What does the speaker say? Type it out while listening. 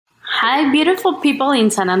Hi, beautiful people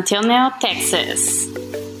in San Antonio, Texas.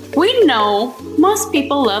 We know most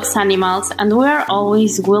people love animals and we are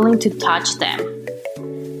always willing to touch them.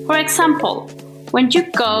 For example, when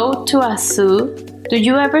you go to a zoo, do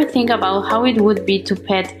you ever think about how it would be to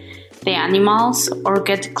pet the animals or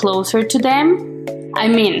get closer to them? I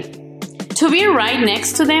mean, to be right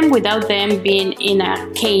next to them without them being in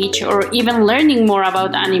a cage or even learning more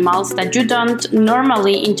about animals that you don't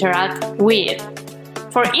normally interact with.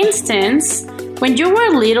 For instance, when you were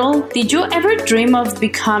little, did you ever dream of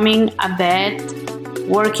becoming a vet,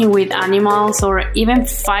 working with animals, or even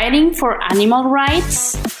fighting for animal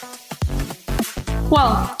rights?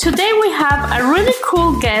 Well, today we have a really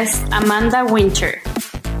cool guest, Amanda Winter,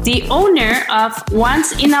 the owner of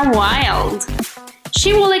Once in a Wild.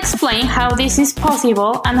 She will explain how this is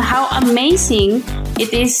possible and how amazing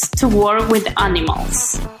it is to work with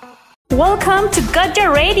animals. Welcome to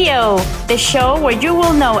Gotcha Radio, the show where you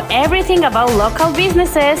will know everything about local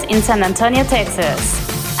businesses in San Antonio,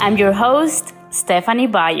 Texas. I'm your host, Stephanie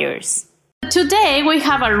Byers. Today we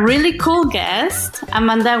have a really cool guest,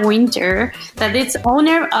 Amanda Winter, that is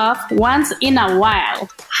owner of Once in a Wild.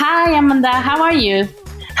 Hi, Amanda. How are you?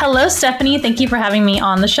 Hello, Stephanie. Thank you for having me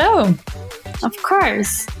on the show. Of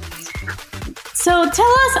course. So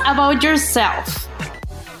tell us about yourself.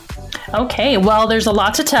 Okay, well, there's a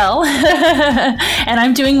lot to tell, and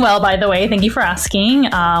I'm doing well, by the way. Thank you for asking.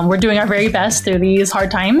 We're doing our very best through these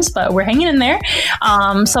hard times, but we're hanging in there.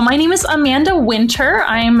 So my name is Amanda Winter.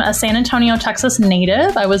 I'm a San Antonio, Texas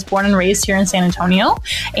native. I was born and raised here in San Antonio,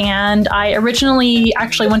 and I originally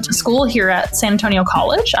actually went to school here at San Antonio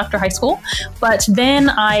College after high school, but then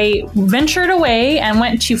I ventured away and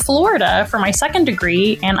went to Florida for my second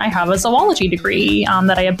degree, and I have a zoology degree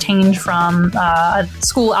that I obtained from a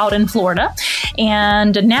school out in Florida.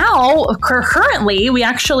 And now, currently, we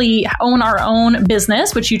actually own our own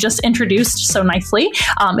business, which you just introduced so nicely.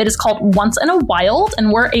 It is called Once in a Wild,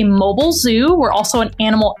 and we're a mobile zoo. We're also an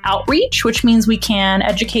animal outreach, which means we can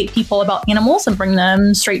educate people about animals and bring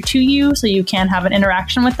them straight to you so you can have an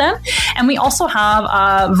interaction with them. And we also have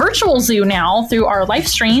a virtual zoo now through our live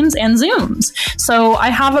streams and Zooms. So I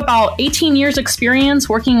have about 18 years experience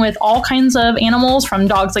working with all kinds of animals, from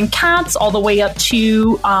dogs and cats all the way up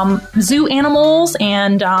to zoo animals,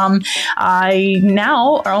 and I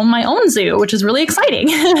now own my own zoo, which is really exciting.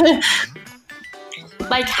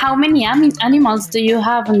 Like, how many animals do you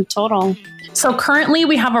have in total? So currently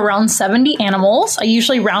we have around 70 animals. I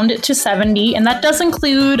usually round it to 70, and that does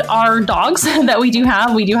include our dogs that we do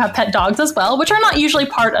have. We do have pet dogs as well, which are not usually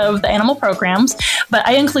part of the animal programs, but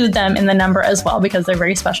I include them in the number as well because they're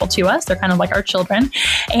very special to us. They're kind of like our children.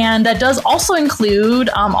 And that does also include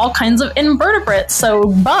all kinds of invertebrates,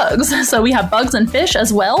 so bugs. So we have bugs and fish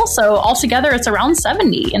as well. So altogether it's around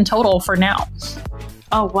 70 in total for now.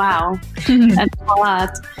 Oh, wow. That's a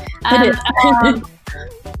lot. And,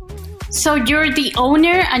 so you're the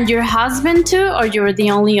owner and your husband too, or you're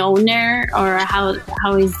the only owner, or how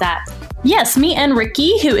is that? Yes, me and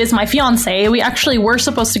Ricky, who is my fiance, we actually were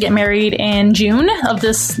supposed to get married in June of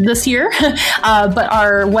this year, but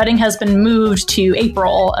our wedding has been moved to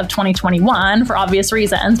April of 2021 for obvious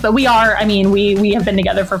reasons. But we have been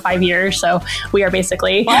together for 5 years, so we are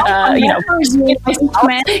basically, my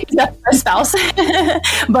spouse.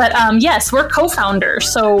 But yes, we're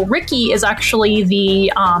co-founders. So Ricky is actually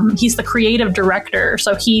he's the creative director.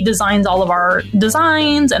 So he designs all of our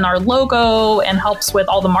designs and our logo and helps with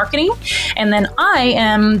all the marketing. And then I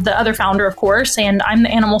am the other founder, of course, and I'm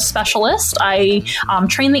the animal specialist. I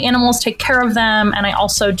train the animals, take care of them, and I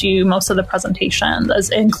also do most of the presentations,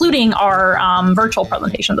 including our virtual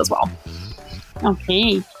presentations as well.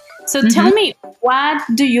 Okay. So tell me, what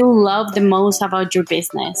do you love the most about your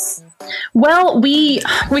business? Well, we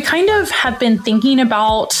kind of have been thinking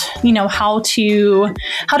about, how to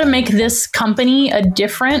make this company a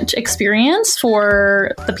different experience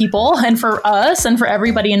for the people and for us and for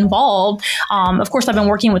everybody involved. Of course, I've been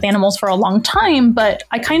working with animals for a long time, but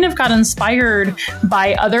I kind of got inspired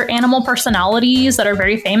by other animal personalities that are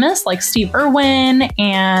very famous, like Steve Irwin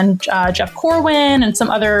and Jeff Corwin and some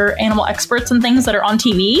other animal experts and things that are on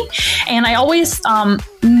TV. And I always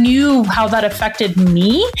knew how that affected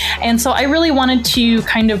me. And so I really wanted to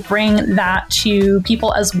kind of bring that to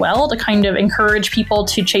people as well, to kind of encourage people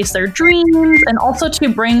to chase their dreams and also to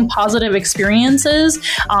bring positive experiences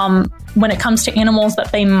when it comes to animals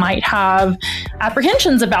that they might have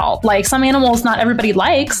apprehensions about. Like some animals not everybody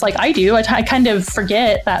likes, like I do. I kind of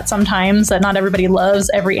forget that sometimes that not everybody loves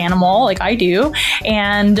every animal like I do.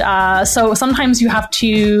 And so sometimes you have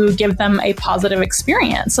to give them a positive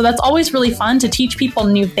experience. So that's always really fun to teach people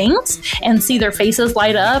new things and see their faces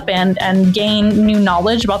light up and gain new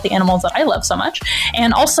knowledge about the animals that I love so much.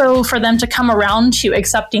 And also for them to come around to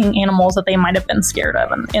accepting animals that they might have been scared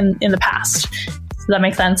of in the past. Does that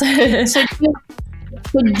make sense? So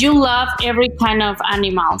you love every kind of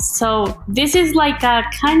animal. So this is like a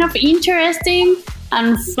kind of interesting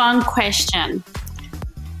and fun question.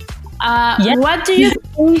 Yes. What do you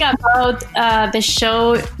think about the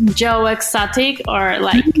show Joe Exotic, or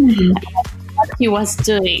like what he was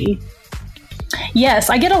doing? Yes,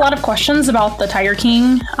 I get a lot of questions about the Tiger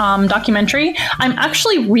King documentary. I'm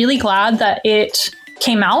actually really glad that it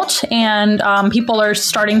came out and people are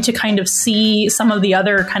starting to kind of see some of the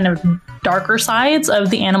other kind of darker sides of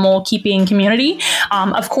the animal keeping community.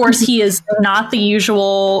 Of course, he is not the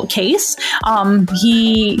usual case.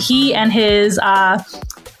 He and his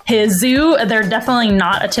zoo, they're definitely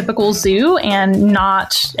not a typical zoo, and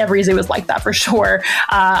not every zoo is like that for sure.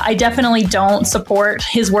 I definitely don't support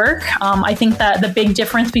his work. I think that the big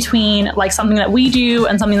difference between like something that we do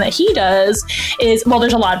and something that he does is, well,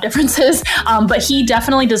 there's a lot of differences, but he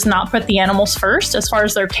definitely does not put the animals first as far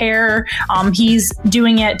as their care. He's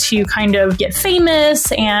doing it to kind of get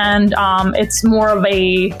famous, and it's more of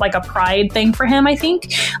a pride thing for him, I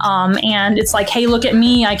think. And it's like, hey, look at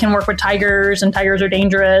me, I can work with tigers, and tigers are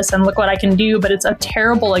dangerous, and look what I can do. But it's a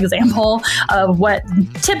terrible example of what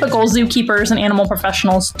typical zookeepers and animal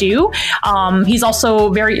professionals do. He's also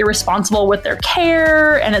very irresponsible with their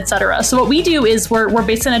care and etc. So what we do is we're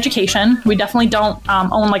based in education. We definitely don't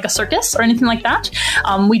own like a circus or anything like that.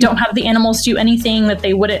 We don't have the animals do anything that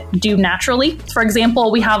they wouldn't do naturally. For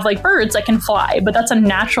example, we have like birds that can fly, but that's a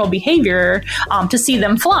natural behavior to see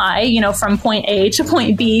them fly, you know, from point A to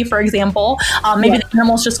point B, for example. Maybe the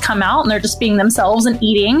animals just come out and they're just being themselves and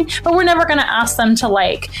eating, but we're never going to ask them to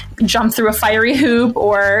like jump through a fiery hoop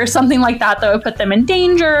or something like that would put them in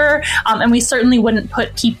danger. And we certainly wouldn't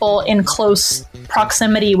put people in close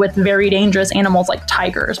proximity with very dangerous animals like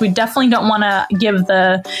tigers. We definitely don't want to give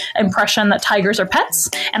the impression that tigers are pets,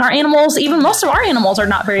 and our animals, even most of our animals, are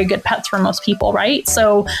not very good pets for most people, right?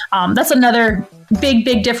 So that's another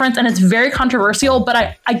big difference, and it's very controversial.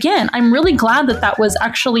 But I'm really glad that was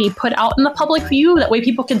actually put out in the public view. That way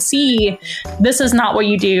people can see this is not what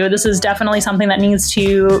you do. This is definitely something that needs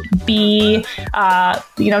to be,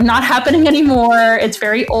 not happening anymore. It's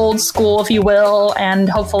very old school, if you will, and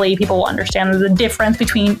hopefully people will understand the difference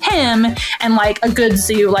between him and like a good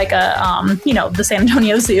zoo, like the San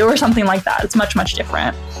Antonio Zoo or something like that. It's much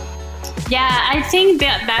different. Yeah, I think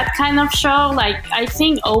that kind of show,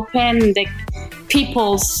 open the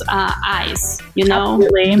people's eyes, you know?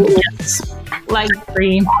 Absolutely. Yes. Like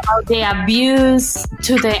the abuse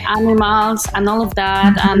to the animals and all of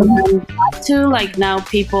that. And too, like now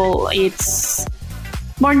people, it's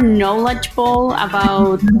more knowledgeable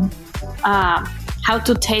about how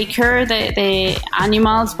to take care of the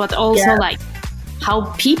animals, but also like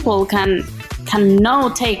how people can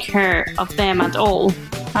not take care of them at all.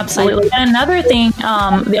 Absolutely. And another thing,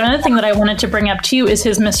 the other thing that I wanted to bring up too is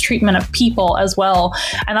his mistreatment of people as well.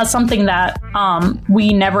 And that's something that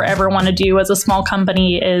we never ever want to do as a small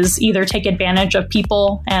company, is either take advantage of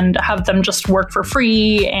people and have them just work for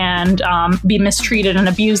free and be mistreated and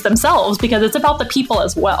abused themselves, because it's about the people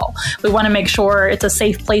as well. We want to make sure it's a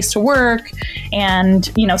safe place to work and,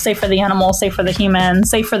 safe for the animals, safe for the humans,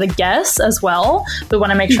 safe for the guests as well. We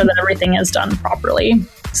want to make sure that everything is done properly.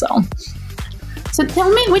 So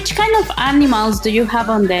tell me, which kind of animals do you have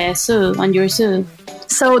on your zoo?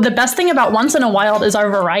 So the best thing about Once in a Wild is our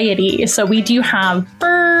variety. So we do have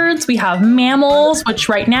birds, we have mammals, which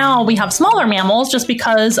right now we have smaller mammals just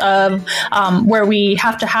because of where we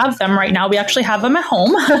have to have them right now. We actually have them at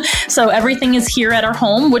home. So everything is here at our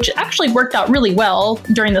home, which actually worked out really well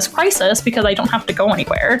during this crisis because I don't have to go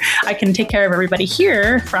anywhere. I can take care of everybody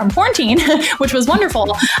here from quarantine, which was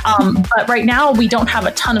wonderful. But right now we don't have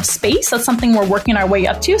a ton of space. That's something we're working our way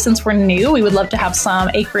up to since we're new. We would love to have some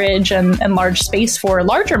acreage and large space for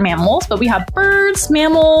larger mammals, but we have birds,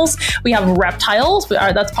 mammals, we have reptiles.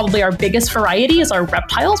 That's probably our biggest variety, is our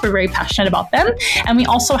reptiles. We're very passionate about them. And we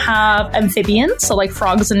also have amphibians, so like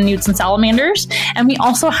frogs and newts and salamanders. And we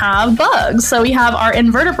also have bugs. So we have our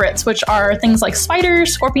invertebrates, which are things like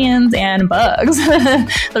spiders, scorpions, and bugs.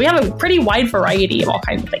 So we have a pretty wide variety of all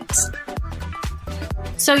kinds of things.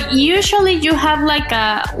 So usually you have like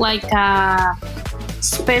a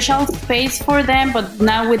special space for them, but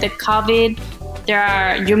now with the COVID,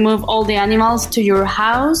 you move all the animals to your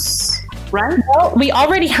house, right? Well, we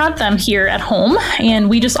already had them here at home, and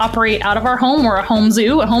we just operate out of our home. We're a home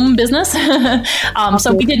zoo, a home business.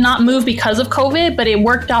 So we did not move because of COVID, but it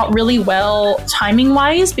worked out really well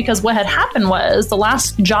timing-wise, because what had happened was the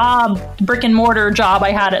last job, brick and mortar job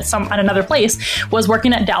I had at another place was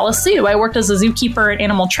working at Dallas Zoo. I worked as a zookeeper and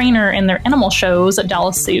animal trainer in their animal shows at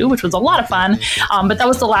Dallas Zoo, which was a lot of fun. But that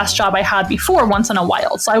was the last job I had before Once in a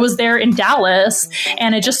Wild. So I was there in Dallas,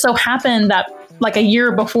 and it just so happened that like a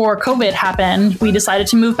year before COVID happened, we decided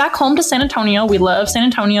to move back home to San Antonio. We love San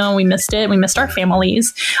Antonio. We missed it. We missed our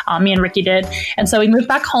families. Me and Ricky did. And so we moved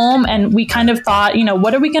back home, and we kind of thought,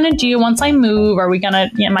 what are we going to do once I move? Am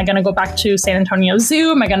I going to go back to San Antonio Zoo?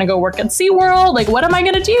 Am I going to go work at SeaWorld? Like, what am I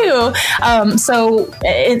going to do?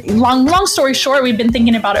 Long story short, we've been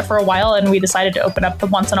thinking about it for a while, and we decided to open up the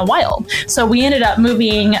Once in a Wild. So we ended up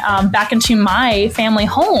moving back into my family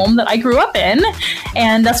home that I grew up in,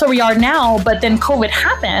 and that's where we are now. But then COVID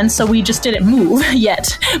happened, so we just didn't move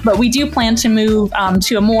yet. But we do plan to move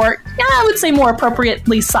to a more, I would say, more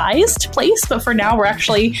appropriately sized place. But for now, we're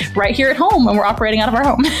actually right here at home, and we're operating out of our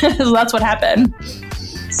home. So that's what happened.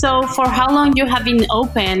 So for how long you have been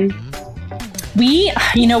open?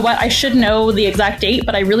 You know what? I should know the exact date,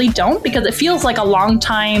 but I really don't, because it feels like a long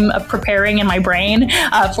time of preparing in my brain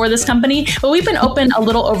for this company. But we've been open a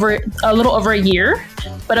little over a year.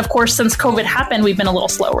 But of course, since COVID happened, we've been a little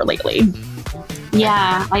slower lately.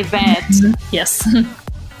 Yeah, I bet. Yes.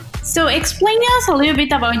 So explain us a little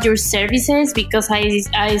bit about your services, because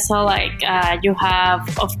I saw like you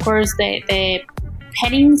have, of course, the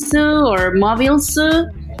petting zoo or mobile zoo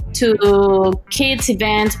to kids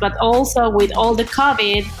events, but also with all the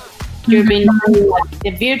COVID, you've been doing like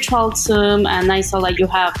the virtual Zoom, and I saw like you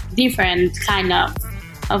have different kind of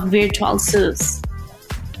virtual zoos.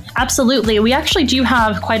 Absolutely. We actually do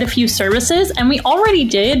have quite a few services, and we already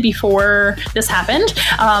did before this happened,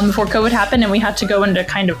 before COVID happened, and we had to go into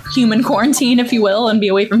kind of human quarantine, if you will, and be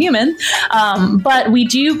away from humans. But we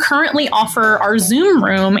do currently offer our Zoom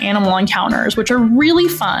Room animal encounters, which are really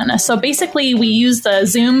fun. So basically, we use the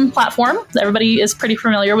Zoom platform. Everybody is pretty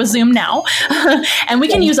familiar with Zoom now. And we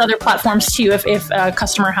can use other platforms too if a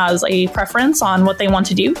customer has a preference on what they want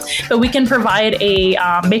to do. But we can provide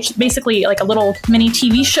basically like a little mini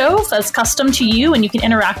TV show that's custom to you, and you can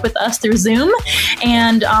interact with us through Zoom.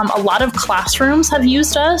 And a lot of classrooms have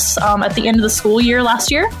used us at the end of the school year last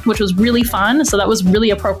year, which was really fun. So that was really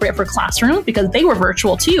appropriate for classrooms because they were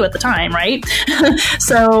virtual too at the time, right?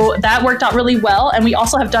 So that worked out really well. And we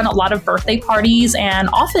also have done a lot of birthday parties and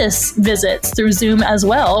office visits through Zoom as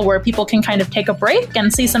well, where people can kind of take a break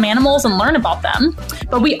and see some animals and learn about them.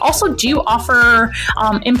 But we also do offer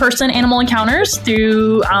in-person animal encounters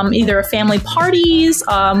through either family parties.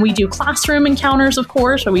 We do classroom encounters, of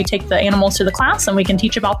course, where we take the animals to the class and we can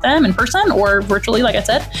teach about them in person or virtually, like I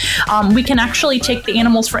said. We can actually take the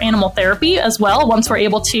animals for animal therapy as well once we're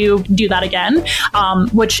able to do that again,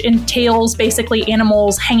 which entails basically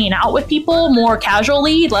animals hanging out with people more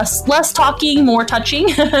casually, less talking, more touching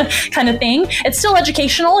kind of thing. It's still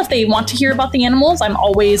educational if they want to hear about the animals. I'm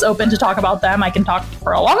always open to talk about them. I can talk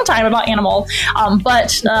for a long time about animals,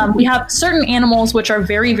 but we have certain animals which are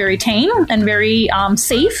very, very tame and very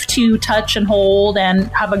safe to touch and hold and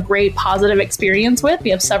have a great positive experience with.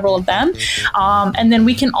 We have several of them. And then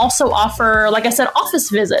we can also offer, like I said, office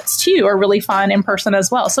visits too are really fun in person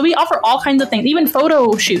as well. So we offer all kinds of things, even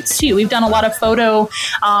photo shoots too. We've done a lot of photo,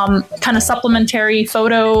 kind of supplementary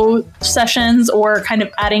photo sessions, or kind of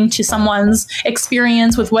adding to someone's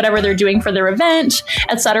experience with whatever they're doing for their event,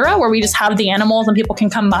 etc., where we just have the animals and people can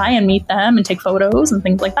come by and meet them and take photos and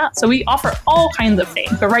things like that. So we offer all kinds of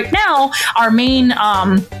things. But right now, our main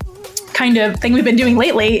kind of thing we've been doing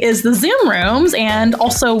lately is the Zoom rooms, and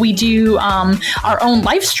also we do our own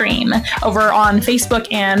live stream over on Facebook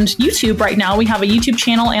and YouTube. Right now we have a YouTube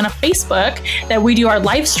channel and a Facebook that we do our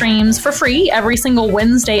live streams for free every single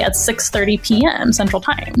Wednesday at 6:30 p.m. Central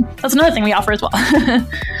Time. That's another thing we offer as well.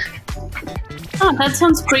 Oh, that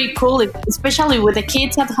sounds pretty cool, especially with the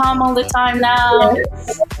kids at home all the time now.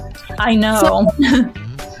 I know.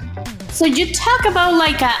 So you talk about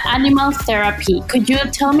like animal therapy. Could you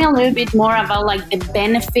tell me a little bit more about like the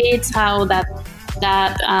benefits, how that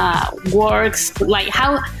works, like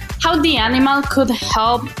how the animal could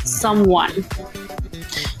help someone?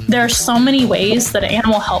 there are so many ways that an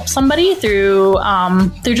animal helps somebody through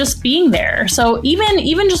just being there. So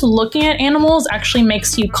even just looking at animals actually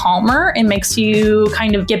makes you calmer. It makes you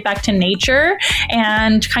kind of get back to nature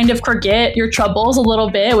and kind of forget your troubles a little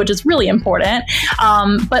bit, which is really important.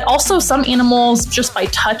 But also some animals, just by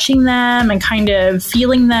touching them and kind of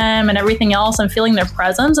feeling them and everything else and feeling their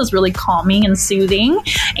presence is really calming and soothing,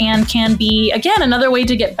 and can be, again, another way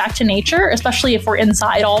to get back to nature, especially if we're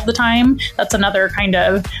inside all the time. That's another kind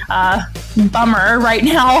of bummer right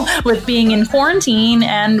now with being in quarantine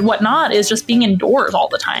and whatnot, is just being indoors all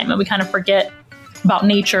the time, and we kind of forget about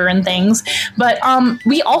nature and things. But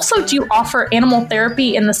we also do offer animal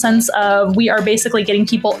therapy in the sense of we are basically getting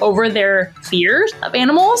people over their fears of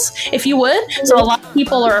animals, if you would. So a lot of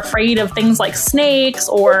people are afraid of things like snakes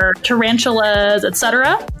or tarantulas,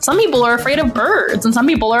 etc. Some people are afraid of birds, and some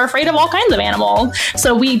people are afraid of all kinds of animals.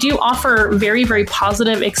 So we do offer very, very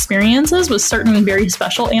positive experiences with certain very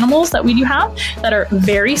special animals that we do have that are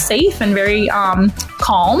very safe and very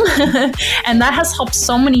calm. And that has helped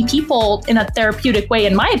so many people in a therapeutic way,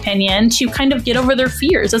 in my opinion, to kind of get over their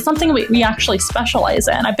fears. It's something we actually specialize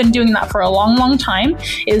in. I've been doing that for a long, long time,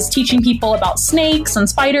 is teaching people about snakes and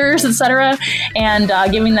spiders, etc., and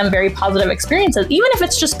giving them very positive experiences, even if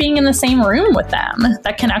it's just being in the same room with them.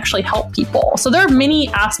 That can actually help people. So there are many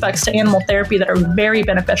aspects to animal therapy that are very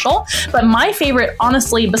beneficial. But my favorite,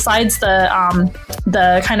 honestly, besides the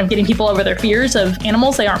kind of getting people over their fears of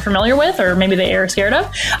animals they aren't familiar with, or maybe they are scared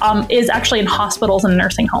of, is actually in hospitals and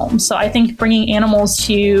nursing homes. So I think bringing animals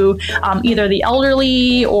to either the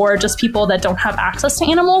elderly or just people that don't have access to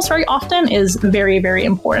animals very often is very, very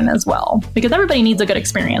important as well, because everybody needs a good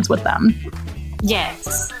experience with them.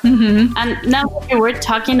 Yes. Mm-hmm. And now we're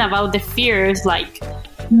talking about the fears, like,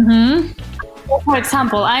 for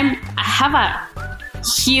example, I have a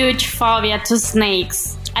huge phobia to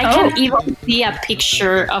snakes. I can't even see a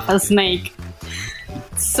picture of a snake.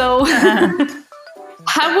 So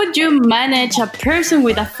how would you manage a person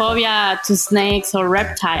with a phobia to snakes or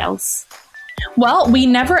reptiles? Well, we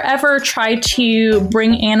never ever try to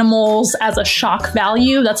bring animals as a shock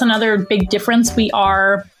value. That's another big difference we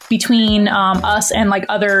are between us and like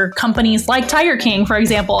other companies like Tiger King, for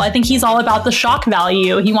example. I think he's all about the shock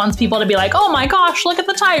value. He wants people to be like, oh my gosh, look at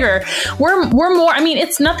the tiger. We're more, I mean,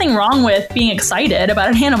 it's nothing wrong with being excited about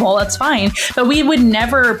an animal. That's fine. But we would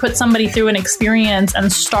never put somebody through an experience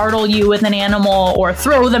and startle you with an animal or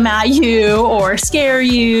throw them at you or scare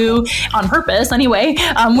you on purpose anyway,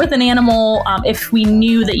 with an animal if we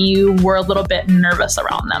knew that you were a little bit nervous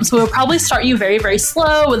around them. So we would probably start you very, very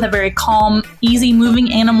slow with a very calm, easy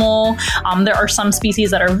moving animal. There are some species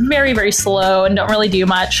that are very, very slow and don't really do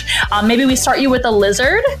much. Maybe we start you with a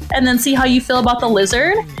lizard and then see how you feel about the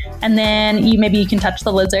lizard. And then maybe you can touch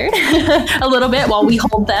the lizard a little bit while we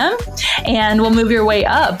hold them, and we'll move your way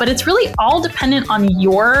up. But it's really all dependent on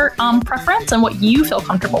your preference and what you feel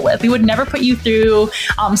comfortable with. We would never put you through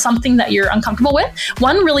something that you're uncomfortable with.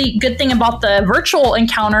 One really good thing about the virtual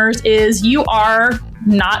encounters is you are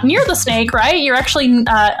not near the snake, right? You're actually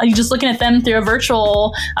you're just looking at them through a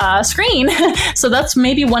virtual screen. So that's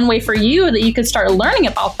maybe one way for you that you could start learning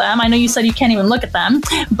about them. I know you said you can't even look at them,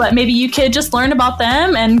 but maybe you could just learn about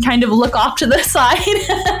them and kind of look off to the side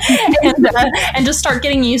and just start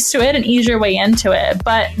getting used to it and ease your way into it.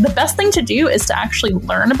 But the best thing to do is to actually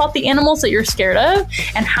learn about the animals that you're scared of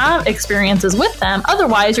and have experiences with them.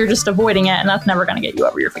 Otherwise, you're just avoiding it, and that's never going to get you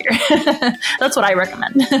over your fear. That's what I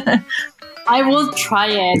recommend. I will try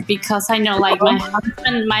it because I know, like,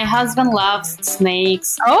 my husband loves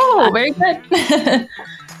snakes. Oh, very good.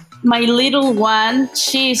 My little one,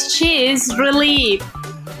 she's really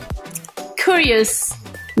curious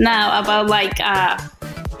now about like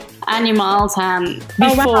animals. And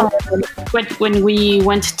before, when we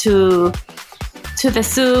went to the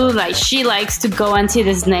zoo, like, she likes to go and see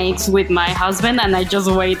the snakes with my husband, and I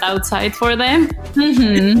just wait outside for them.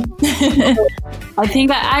 I think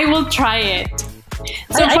that I will try it.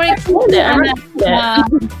 So for example,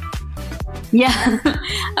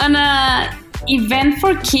 on a event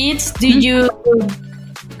for kids, did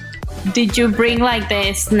you bring like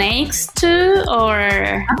the snakes too,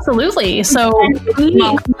 or? Absolutely. So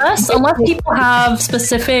unless people have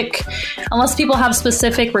specific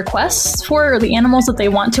requests for the animals that they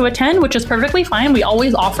want to attend, which is perfectly fine, we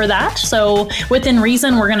always offer that. So within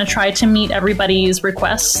reason, we're going to try to meet everybody's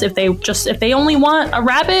requests. If they only want a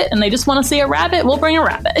rabbit and they just want to see a rabbit, we'll bring a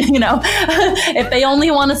rabbit. If they only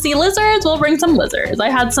want to see lizards, we'll bring some lizards. I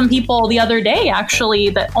had some people the other day actually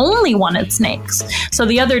that only wanted snakes. So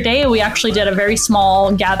the other day we actually did a very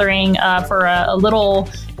small gathering for a little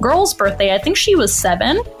girl's birthday. I think she was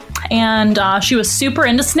 7. and she was super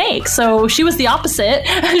into snakes. So she was the opposite.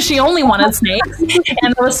 She only wanted snakes,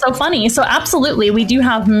 and it was so funny. So absolutely, we do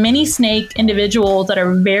have many snake individuals that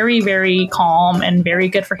are very, very calm and very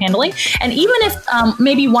good for handling. And even if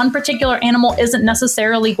maybe one particular animal isn't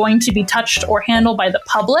necessarily going to be touched or handled by the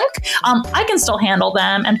public, I can still handle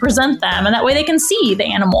them and present them, and that way they can see the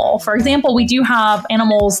animal. For example, we do have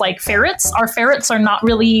animals like ferrets. Our ferrets are not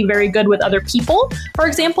really very good with other people, for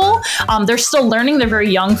example. They're still learning. They're very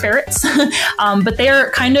young ferrets, but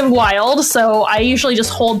they're kind of wild. So I usually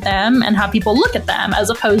just hold them and have people look at them as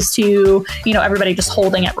opposed to, everybody just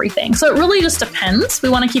holding everything. So it really just depends. We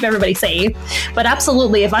want to keep everybody safe. But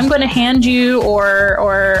absolutely, if I'm going to hand you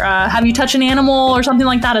or have you touch an animal or something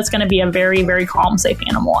like that, it's going to be a very, very calm, safe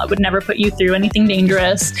animal. I would never put you through anything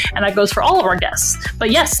dangerous. And that goes for all of our guests.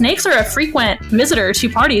 But yes, snakes are a frequent visitor to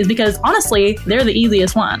parties because honestly, they're the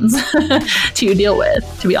easiest ones to deal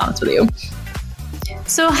with, to be honest with you.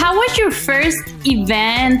 So how was your first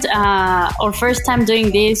event or first time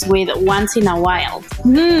doing this with Once in a Wild?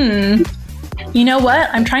 You know what?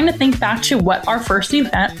 I'm trying to think back to what our first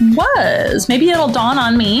event was. Maybe it'll dawn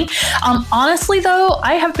on me. Honestly, though,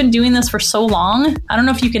 I have been doing this for so long. I don't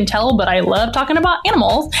know if you can tell, but I love talking about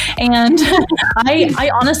animals. And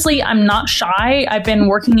I honestly, I'm not shy. I've been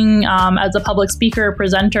working as a public speaker,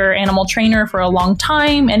 presenter, animal trainer for a long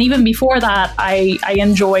time. And even before that, I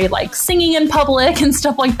enjoy like singing in public and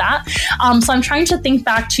stuff like that. So I'm trying to think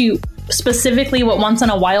back to specifically what Once in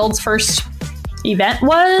a Wild's first event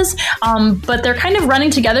was, but they're kind of running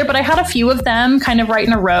together, but I had a few of them kind of right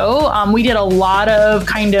in a row. We did a lot of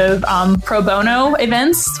kind of pro bono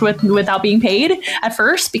events without being paid at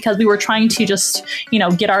first because we were trying to just,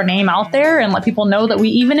 get our name out there and let people know that we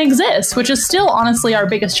even exist, which is still honestly our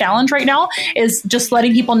biggest challenge right now, is just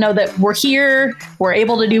letting people know that we're here, we're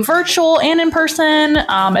able to do virtual and in person,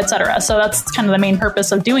 etc. So that's kind of the main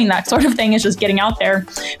purpose of doing that sort of thing, is just getting out there.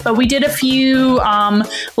 But we did a few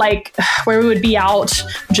like where we would be out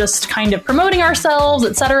just kind of promoting ourselves,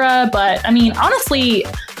 etc. But I mean, honestly,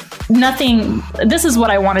 this is what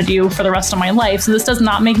I want to do for the rest of my life. So this does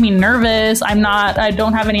not make me nervous. I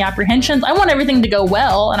don't have any apprehensions. I want everything to go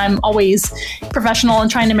well. And I'm always professional and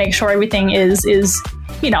trying to make sure everything is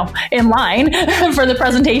in line for the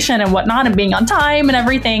presentation and whatnot, and being on time and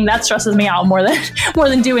everything. That stresses me out more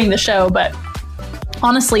than doing the show. But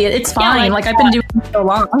honestly, it's fine. I've been doing it so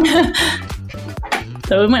long.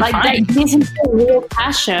 So it went fine. This is a real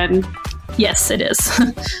passion. Yes, it is.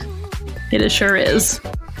 It sure is.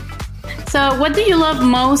 So what do you love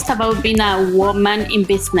most about being a woman in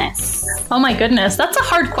business? Oh my goodness, that's a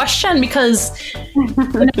hard question because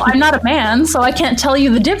I'm not a man, so I can't tell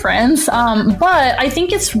you the difference. But I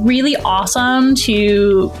think it's really awesome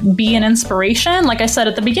to be an inspiration. Like I said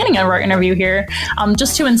at the beginning of our interview here,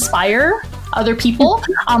 just to inspire other people.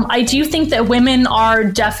 I do think that women are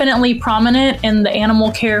definitely prominent in the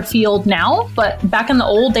animal care field now, but back in the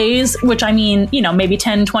old days, which I mean, maybe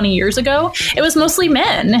 10, 20 years ago, it was mostly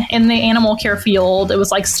men in the animal care field. It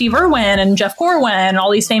was like Steve Irwin and Jeff Corwin,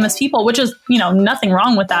 all these famous people, which is, nothing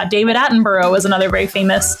wrong with that. David Attenborough is another very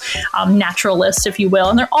famous naturalist, if you will,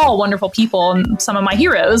 and they're all wonderful people and some of my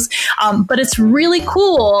heroes. But it's really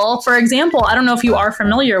cool. For example, I don't know if you are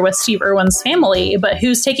familiar with Steve Irwin's family, but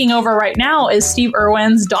who's taking over right now is Steve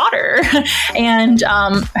Irwin's daughter. And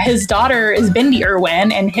his daughter is Bindi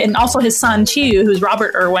Irwin, and also his son too, who's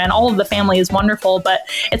Robert Irwin. All of the family is wonderful, but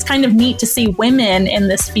it's kind of neat to see women in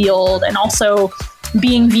this field and also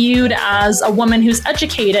being viewed as a woman who's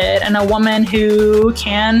educated and a woman who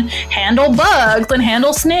can handle bugs and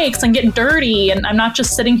handle snakes and get dirty. And I'm not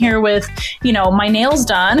just sitting here with, my nails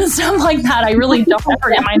done and stuff like that. I really don't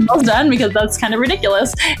ever get my nails done because that's kind of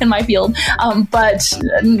ridiculous in my field. But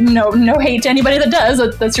no hate to anybody that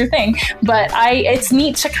does. That's your thing. But it's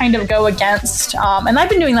neat to kind of go against, and I've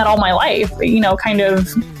been doing that all my life, kind of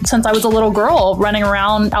since I was a little girl, running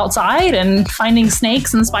around outside and finding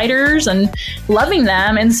snakes and spiders and loving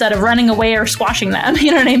them instead of running away or squashing them.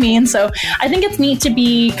 You know what I mean? So I think it's neat to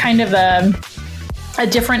be kind of a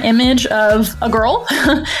different image of a girl.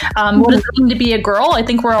 What does it mean to be a girl? I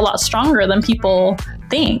think we're a lot stronger than people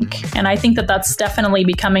think. And I think that that's definitely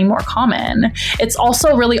becoming more common. It's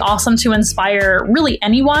also really awesome to inspire really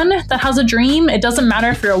anyone that has a dream. It doesn't matter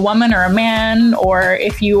if you're a woman or a man, or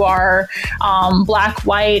if you are black,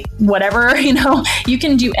 white, whatever, you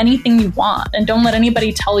can do anything you want. And don't let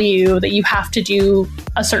anybody tell you that you have to do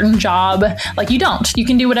a certain job. Like, you don't. You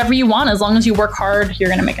can do whatever you want. As long as you work hard, you're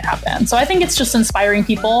going to make it happen. So I think it's just inspiring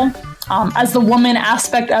people. as the woman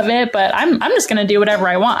aspect of it, but I'm just going to do whatever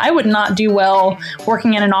I want. I would not do well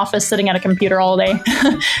working in an office sitting at a computer all day.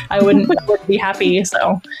 I wouldn't be happy.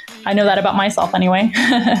 So I know that about myself anyway.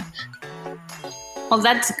 Well,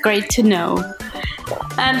 that's great to know.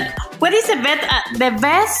 And what is the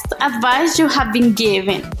best advice you have been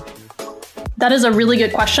given? That is a really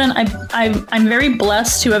good question. I'm very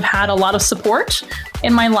blessed to have had a lot of support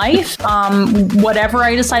in my life. Whatever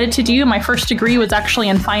I decided to do, my first degree was actually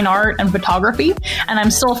in fine art and photography, and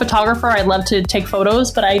I'm still a photographer. I love to take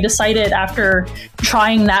photos, but I decided after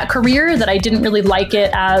trying that career that I didn't really like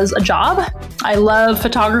it as a job. I love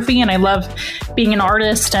photography and I love being an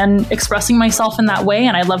artist and expressing myself in that way,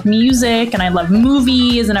 and I love music and I love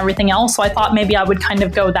movies and everything else, so I thought maybe I would kind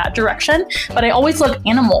of go that direction. But I always loved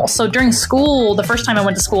animals. So during school, the first time I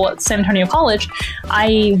went to school at San Antonio College,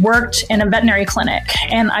 I worked in a veterinary clinic,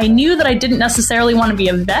 and I knew that I didn't necessarily want to be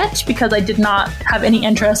a vet because I did not have any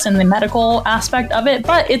interest in the medical aspect of it,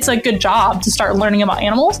 but it's a good job to start learning about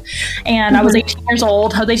animals. And I was 18 years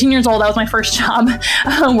old. That was my first job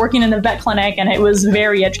working in a vet clinic, and it was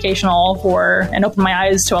very educational and opened my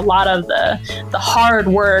eyes to a lot of the hard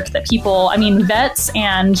work that vets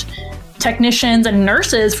and technicians and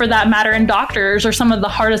nurses, for that matter, and doctors are some of the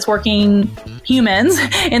hardest working humans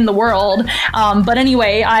in the world. But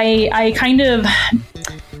anyway, I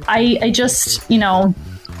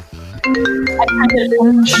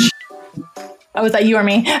oh, is that you or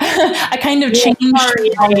me? I kind of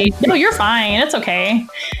changed. No, you're fine. It's okay.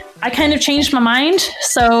 I kind of changed my mind.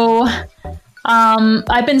 So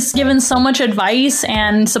I've been given so much advice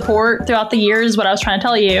and support throughout the years. What I was trying to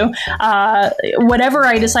tell you, whatever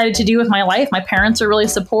I decided to do with my life, my parents are really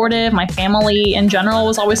supportive. My family in general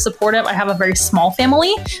was always supportive. I have a very small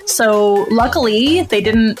family, so luckily they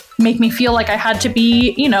didn't make me feel like I had to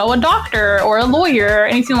be, a doctor or a lawyer or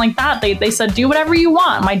anything like that. They said, do whatever you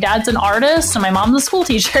want. My dad's an artist and my mom's a school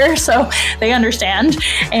teacher, so they understand.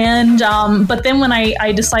 And but then when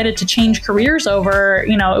I decided to change careers over,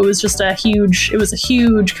 it was just a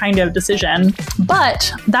huge kind of decision.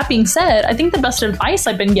 But that being said, I think the best advice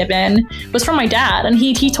I've been given was from my dad. And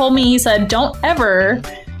he told me, he said, don't ever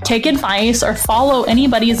take advice or follow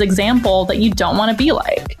anybody's example that you don't want to be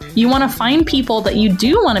like. You want to find people that you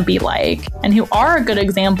do want to be like and who are a good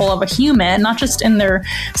example of a human, not just in their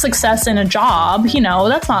success in a job.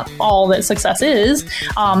 That's not all that success is.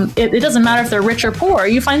 It doesn't matter if they're rich or poor.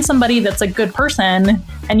 You find somebody that's a good person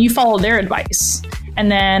and you follow their advice. And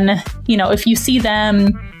then, if you see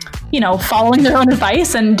them, following their own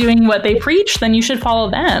advice and doing what they preach, then you should follow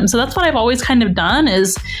them. So that's what I've always kind of done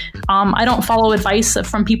is I don't follow advice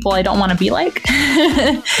from people I don't want to be like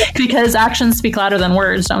because actions speak louder than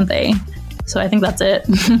words, don't they? So I think that's it.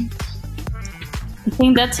 I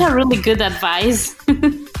think that's a really good advice.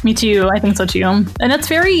 Me too. I think so too. And it's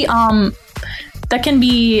very... that can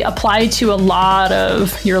be applied to a lot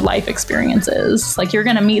of your life experiences. Like you're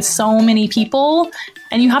going to meet so many people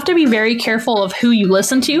and you have to be very careful of who you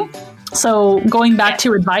listen to. So going back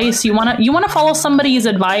to advice, you want to follow somebody's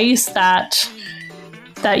advice that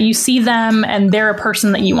you see them and they're a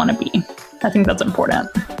person that you want to be. I think that's important.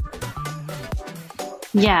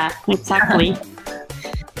 Yeah, exactly.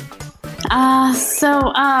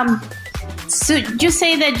 So you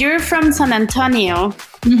say that you're from San Antonio.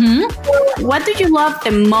 Mm-hmm. What do you love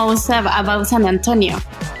the most about San Antonio?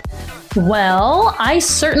 Well, I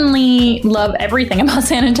certainly love everything about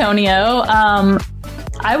San Antonio.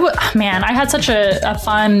 I had such a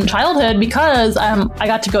fun childhood because I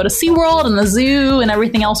got to go to SeaWorld and the zoo and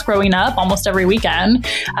everything else growing up almost every weekend.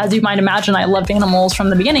 As you might imagine, I loved animals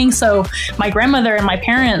from the beginning. So my grandmother and my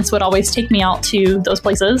parents would always take me out to those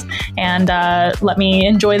places and let me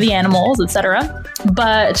enjoy the animals, etc.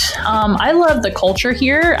 But I love the culture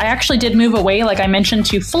here. I actually did move away, like I mentioned,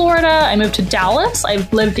 to Florida. I moved to Dallas.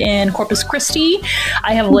 I've lived in Corpus Christi.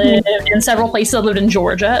 I have lived in several places. I've lived in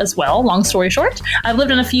Georgia as well, long story short. I've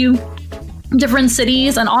lived in a few different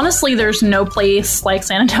cities, and honestly, there's no place like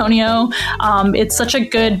San Antonio. It's such a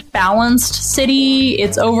good balanced city.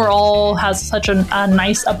 It's overall has such a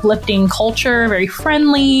nice uplifting culture, very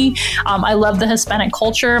friendly. I love the Hispanic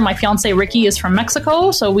culture. My fiance Ricky is from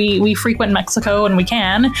Mexico, so we frequent Mexico and we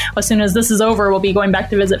can. As soon as this is over, we'll be going back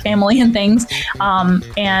to visit family and things.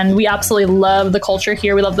 And we absolutely love the culture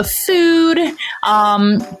here. We love the food.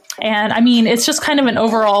 And it's just kind of an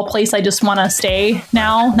overall place I just want to stay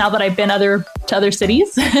now that I've been to other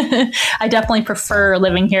cities. I definitely prefer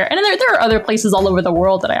living here. And there are other places all over the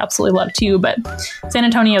world that I absolutely love too, but San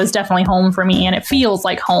Antonio is definitely home for me and it feels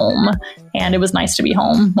like home. And it was nice to be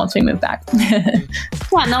home once we moved back. Yeah,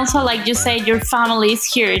 and also like you said, your family is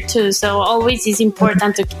here too. So always it's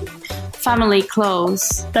important to keep family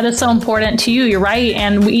close. That is so important to you. You're right.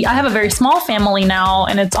 And I have a very small family now,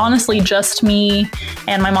 and it's honestly just me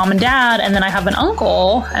and my mom and dad. And then I have an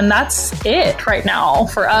uncle, and that's it right now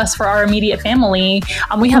for us, for our immediate family.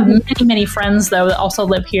 We have many, many friends though that also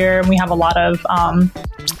live here. And we have a lot of,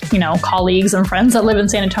 colleagues and friends that live in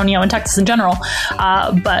San Antonio and Texas in general.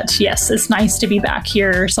 But yes, it's nice to be back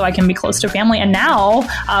here so I can be close to family. And now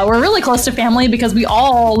we're really close to family because we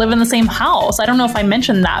all live in the same house. I don't know if I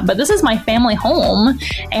mentioned that, but this is my family home.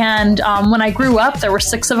 And when I grew up, there were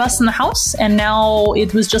 6 of us in the house. And now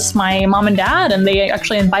it was just my mom and dad. And they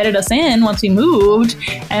actually invited us in once we moved.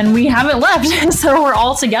 And we haven't left. So we're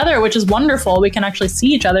all together, which is wonderful. We can actually see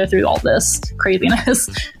each other through all this craziness.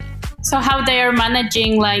 So how they are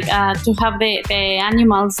managing to have the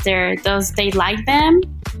animals there? Does they like them?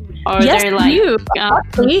 Or yes, they're they do.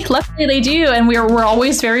 Luckily they do, and we're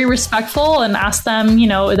always very respectful and ask them,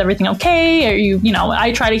 is everything okay? Are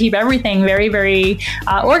I try to keep everything very, very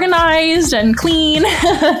organized and clean,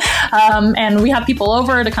 and we have people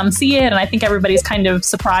over to come see it, and I think everybody's kind of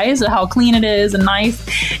surprised at how clean it is and nice.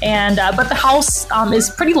 And but the house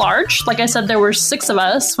is pretty large. Like I said, there were 6 of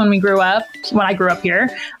us when I grew up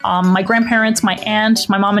here. My grandparents, my aunt,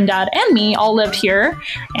 my mom and dad, and me all lived here,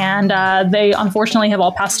 and they unfortunately have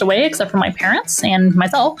all passed away, except for my parents and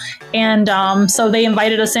myself. And so they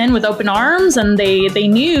invited us in with open arms, and they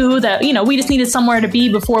knew that, we just needed somewhere to be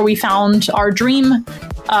before we found our dream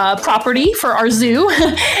property for our zoo.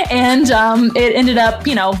 And it ended up,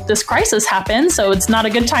 this crisis happened, so it's not a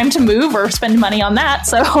good time to move or spend money on that.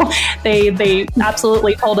 So they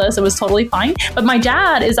absolutely told us it was totally fine. But my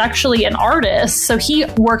dad is actually an artist, so he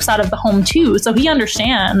works out of the home too. So he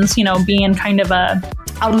understands, being kind of a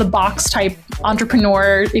out of the box type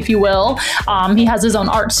entrepreneur, if you will. He has his own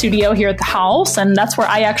art studio here at the house, and that's where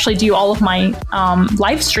I actually do all of my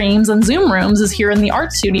live streams and Zoom rooms, is here in the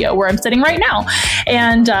art studio where I'm sitting right now.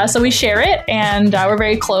 And so we share it, and we're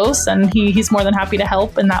very close, and he's more than happy to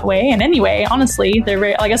help in that way. And anyway, honestly, they're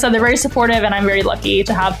very, like I said, they're very supportive, and I'm very lucky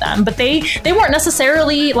to have them. But they weren't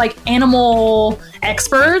necessarily like animal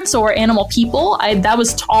experts or animal people. That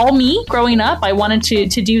was all me growing up. I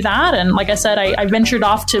wanted to do that, and like I said, I ventured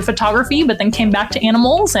off to photography, but then came back to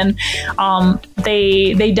animals, and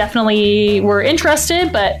they definitely were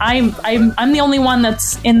interested. But I'm the only one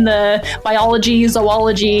that's in the biology,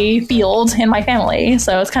 zoology field in my family,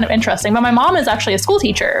 so it's kind of interesting. But my mom is actually a school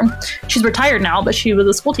teacher. She's retired now, but she was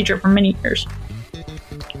a school teacher for many years.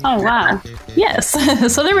 Oh wow! Yes,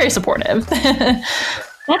 so they're very supportive.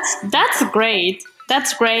 That's great.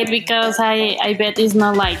 That's great, because I bet it's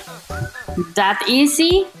not like that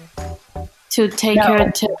easy to take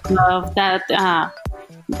care of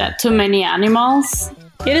that too many animals.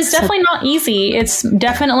 It is definitely not easy. It's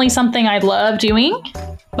definitely something I love doing,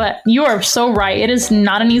 but you are so right. It is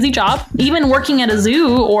not an easy job. Even working at a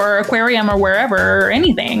zoo or aquarium or wherever, or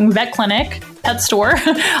anything, vet clinic, pet store,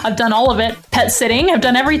 I've done all of it. Pet sitting, I've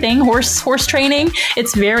done everything. Horse training.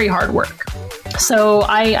 It's very hard work. So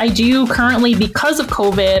I do currently, because of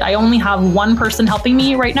COVID, I only have one person helping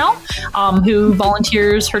me right now, who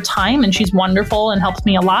volunteers her time, and she's wonderful and helps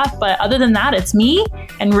me a lot. But other than that, it's me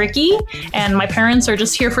and Ricky, and my parents are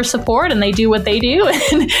just here for support, and they do what they do,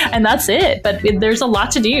 and that's it. But there's a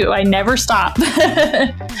lot to do. I never stop.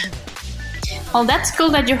 Well, that's cool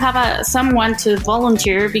that you have someone to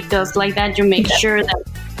volunteer, because like that you make sure that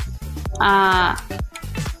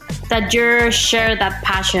you share that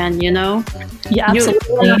passion, Yeah,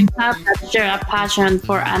 absolutely. You have that share a passion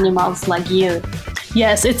for animals like you.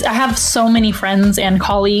 Yes, I have so many friends and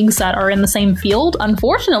colleagues that are in the same field.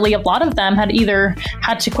 Unfortunately, a lot of them had either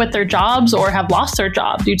had to quit their jobs or have lost their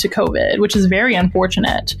job due to COVID, which is very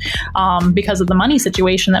unfortunate, because of the money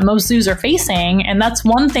situation that most zoos are facing. And that's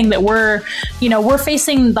one thing that we're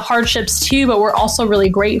facing the hardships too, but we're also really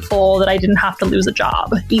grateful that I didn't have to lose a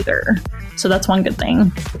job either. So that's one good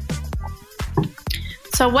thing.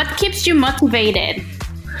 So what keeps you motivated?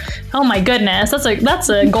 Oh my goodness, that's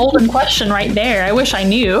a golden question right there. I wish I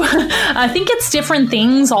knew. I think it's different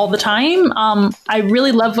things all the time. I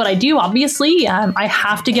really love what I do, obviously. I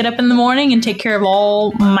have to get up in the morning and take care of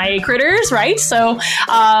all my critters, right? So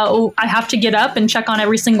I have to get up and check on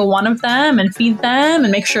every single one of them and feed them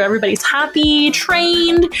and make sure everybody's happy,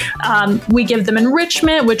 trained. We give them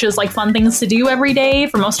enrichment, which is like fun things to do every day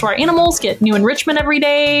for most of our animals, get new enrichment every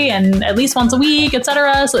day and at least once a week,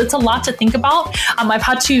 etc. So it's a lot to think about. I've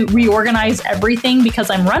had to reorganize everything because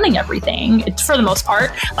I'm running everything. It's for the most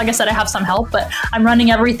part. Like I said, I have some help, but I'm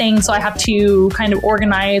running everything. So I have to kind of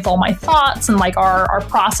organize all my thoughts and like our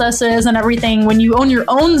processes and everything. When you own your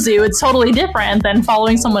own zoo, it's totally different than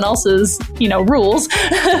following someone else's, rules.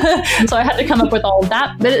 So I had to come up with all of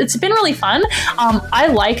that, but it's been really fun. I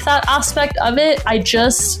like that aspect of it. I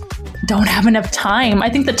just don't have enough time. I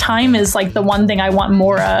think the time is like the one thing I want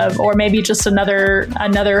more of, or maybe just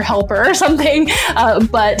another helper or something.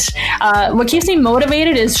 But what keeps me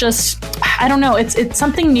motivated is just, I don't know, it's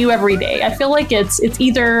something new every day. I feel like it's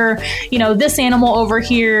either, this animal over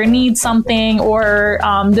here needs something, or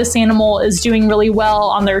this animal is doing really well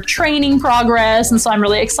on their training progress. And so I'm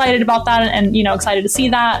really excited about that and excited to see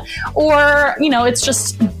that. Or, it's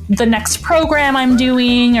just the next program I'm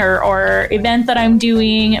doing or event that I'm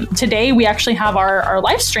doing. Today, we actually have our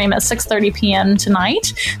live stream at 6:30 p.m.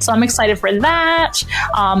 tonight. So I'm excited for that.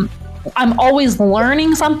 I'm always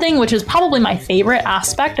learning something, which is probably my favorite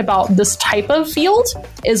aspect about this type of field,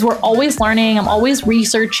 is we're always learning. I'm always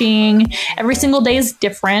researching. Every single day is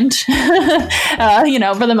different,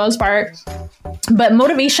 for the most part. But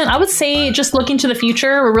motivation, I would say, just looking to the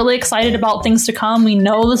future. We're really excited about things to come. We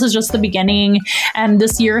know this is just the beginning, and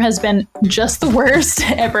this year has been just the worst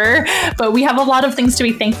ever, but we have a lot of things to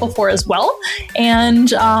be thankful for as well. And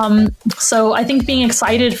so I think being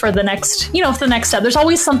excited for the next, for the next step, there's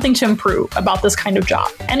always something to improve about this kind of job,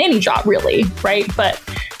 and any job really, right? But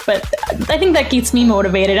I think that keeps me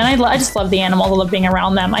motivated, and I just love the animals. I love being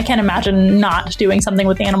around them. I can't imagine not doing something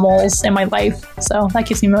with animals in my life, so that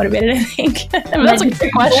keeps me motivated, I think. That's a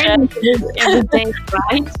good question. Every day,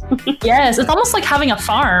 right? Yes, it's almost like having a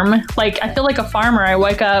farm. Like, I feel like a farmer. I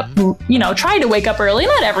wake up, try to wake up early.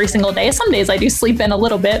 Not every single day. Some days I do sleep in a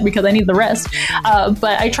little bit because I need the rest.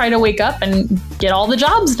 But I try to wake up and get all the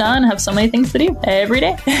jobs done. Have so many things to do every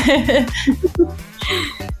day.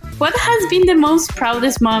 What has been the most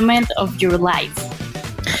proudest moment of your life?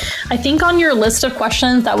 I think on your list of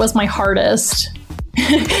questions, that was my hardest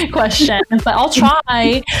question, but I'll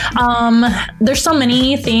try. There's so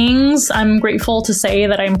many things I'm grateful to say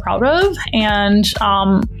that I'm proud of. And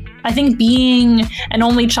I think being an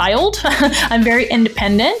only child, I'm very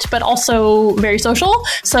independent, but also very social.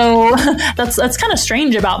 So that's kind of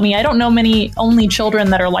strange about me. I don't know many only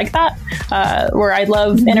children that are like that, where I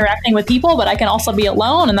love interacting with people, but I can also be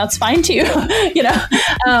alone, and that's fine too.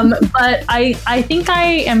 But I think I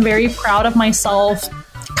am very proud of myself,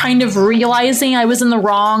 kind of realizing I was in the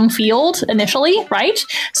wrong field initially, right?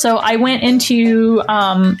 So I went into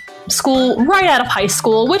school right out of high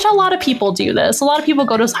school, which a lot of people do this. A lot of people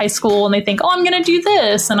go to high school and they think, oh, I'm going to do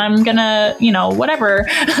this and I'm going to, whatever.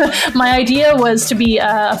 My idea was to be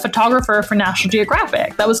a photographer for National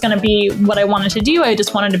Geographic. That was going to be what I wanted to do. I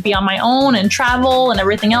just wanted to be on my own and travel and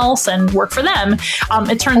everything else and work for them.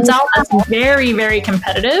 It turns out that's very, very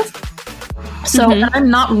competitive. So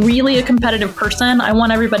I'm not really a competitive person. I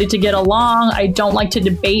want everybody to get along. I don't like to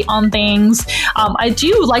debate on things. I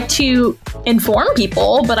do like to inform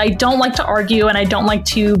people, but I don't like to argue, and I don't like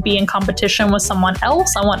to be in competition with someone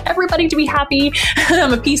else. I want everybody to be happy.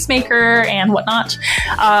 I'm a peacemaker and whatnot.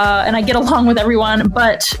 And I get along with everyone,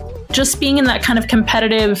 but just being in that kind of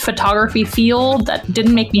competitive photography field, that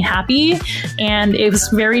didn't make me happy, and it was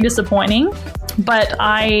very disappointing. But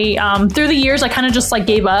I, through the years, I kind of just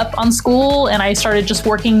gave up on school, and I started just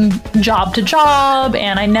working job to job,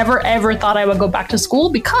 and I never ever thought I would go back to school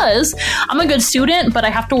because I'm a good student, but I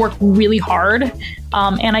have to work really hard.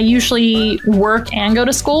 And I usually work and go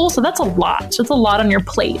to school, so that's a lot. It's a lot on your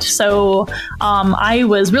plate. So I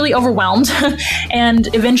was really overwhelmed, and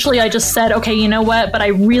eventually I just said, okay, you know what? But I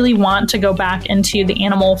really want to go back into the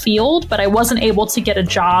animal field, but I wasn't able to get a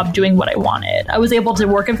job doing what I wanted. I was able to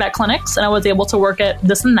work at vet clinics, and I was able to work at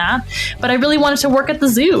this and that, but I really wanted to work at the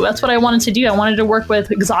zoo. That's what I wanted to do. I wanted to work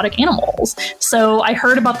with exotic animals. So I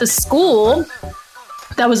heard about this school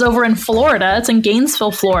that was over in Florida. It's in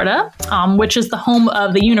Gainesville, Florida, which is the home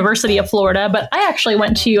of the University of Florida. But I actually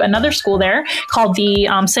went to another school there called the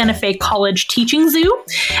Santa Fe College Teaching Zoo.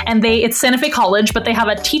 And it's Santa Fe College, but they have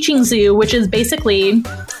a teaching zoo, which is basically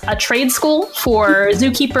a trade school for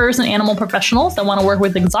zookeepers and animal professionals that want to work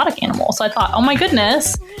with exotic animals. So I thought, oh my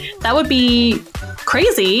goodness, that would be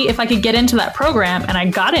crazy if I could get into that program. And I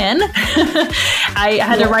got in. I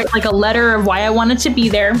had to write a letter of why I wanted to be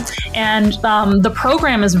there. And the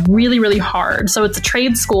program is really, really hard. So it's a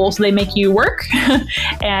trade school. So they make you work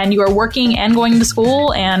and you are working and going to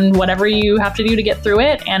school and whatever you have to do to get through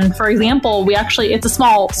it. And for example, it's a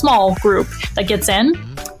small group that gets in.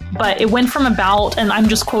 but it went from about, and I'm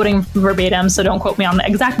just quoting verbatim, so don't quote me on the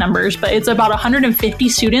exact numbers, but it's about 150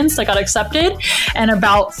 students that got accepted and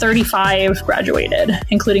about 35 graduated,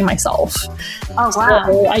 including myself. Oh, wow.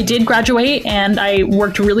 So I did graduate, and I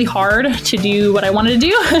worked really hard to do what I wanted to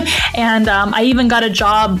do. And I even got a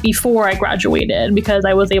job before I graduated because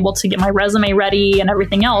I was able to get my resume ready and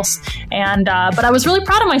everything else. And but I was really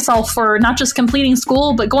proud of myself for not just completing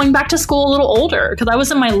school, but going back to school a little older, because I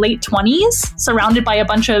was in my late 20s, surrounded by a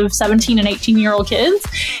bunch of 17 and 18-year-old kids.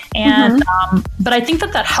 And but I think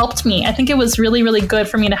that helped me. I think it was really, really good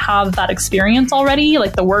for me to have that experience already,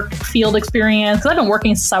 like the work field experience, because I've been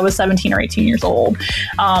working since I was 17 or 18 years old.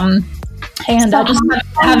 And just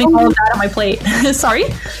having all of that on my plate. Sorry?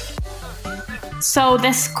 So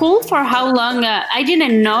the school, for how long? I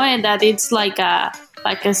didn't know it, that it's like a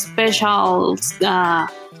special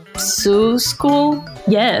zoo school.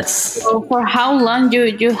 Yes. So for how long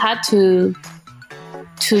you had to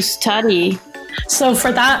study? So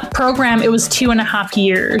for that program, it was 2.5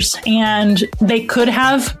 years, and they could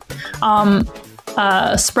have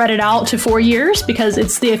spread it out to 4 years because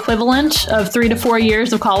it's the equivalent of 3 to 4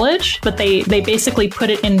 years of college, but they basically put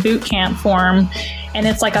it in boot camp form, and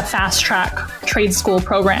it's like a fast track trade school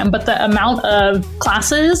program. But the amount of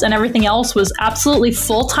classes and everything else was absolutely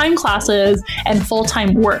full-time classes and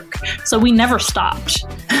full-time work. So we never stopped.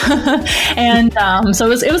 And so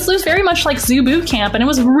it was very much like zoo boot camp, and it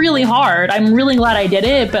was really hard. I'm really glad I did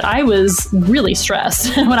it, but I was really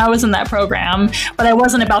stressed when I was in that program, but I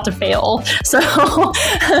wasn't about to fail. So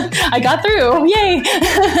I got through. Yay.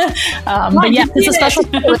 But yeah, it's a special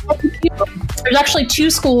school. There's actually 2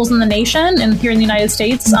 schools in the nation and here in the United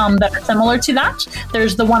States that are similar to that.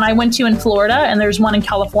 There's the one I went to in Florida, and there's one in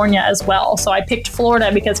California as well. So I picked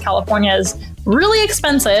Florida because California is really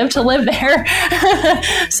expensive to live there.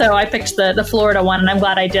 So I picked the Florida one, and I'm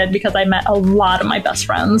glad I did because I met a lot of my best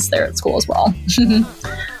friends there at school as well.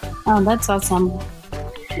 Oh, that's awesome.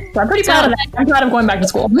 So I'm pretty proud of that. I'm proud of going back to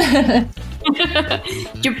school.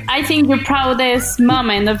 I think your proudest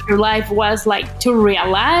moment of your life was like to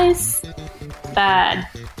realize that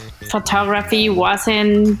photography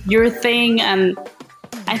wasn't your thing, and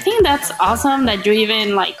I think that's awesome that you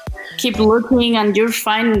even like keep looking and you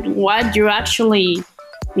find what you actually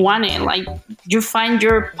wanted, like you find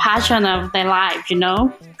your passion of the life, you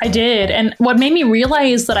know? I did. And what made me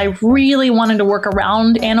realize that I really wanted to work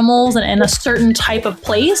around animals and in a certain type of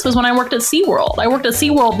place was when I worked at SeaWorld. I worked at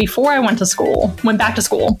SeaWorld before I went back to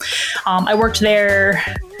school. I worked there,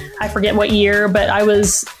 I forget what year, but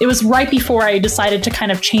it was right before I decided to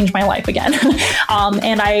kind of change my life again.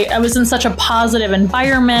 And I was in such a positive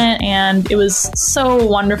environment, and it was so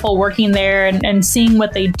wonderful working there and seeing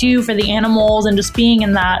what they do for the animals and just being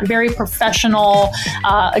in that very professional,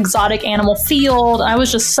 exotic animal field. I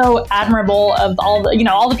was just so admirable of all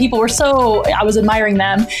the people I was admiring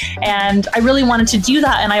them, and I really wanted to do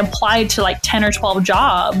that. And I applied to like 10 or 12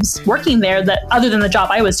 jobs working there that other than the job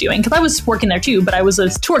I was doing, because I was working there too, but I was a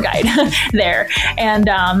tour guide there. And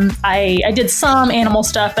I did some animal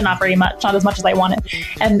stuff, but not very much, not as much as I wanted.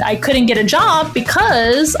 And I couldn't get a job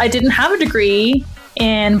because I didn't have a degree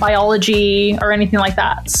in biology or anything like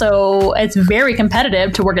that. So it's very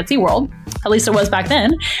competitive to work at SeaWorld. At least it was back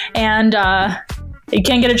then. And you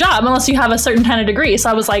can't get a job unless you have a certain kind of degree. So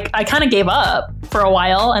I was like, I kind of gave up for a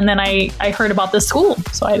while. And then I heard about this school.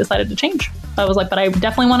 So I decided to change. I was like, but I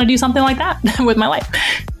definitely want to do something like that with my life.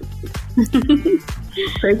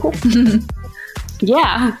 Very cool.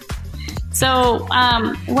 Yeah. So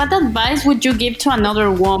what advice would you give to another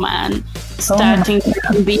woman starting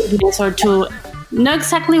a business, or to not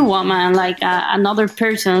exactly woman, like another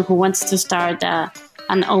person who wants to start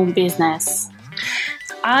an own business?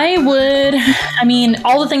 I mean,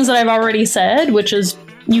 all the things that I've already said, which is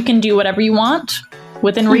you can do whatever you want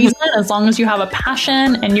within reason, as long as you have a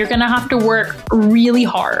passion, and you're going to have to work really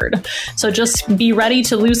hard. So just be ready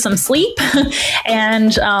to lose some sleep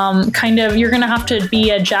and you're going to have to be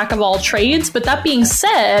a jack of all trades. But that being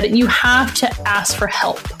said, you have to ask for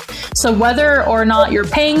help. So whether or not you're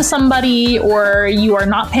paying somebody or you are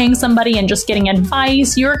not paying somebody and just getting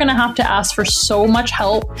advice, you're going to have to ask for so much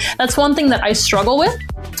help. That's one thing that I struggle with,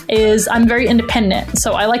 is I'm very independent.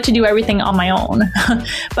 So I like to do everything on my own,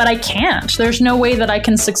 but I can't. There's no way that I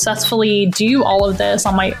can successfully do all of this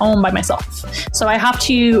on my own by myself. So I have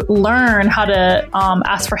to learn how to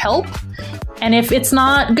ask for help. And if it's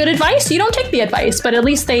not good advice, you don't take the advice, but at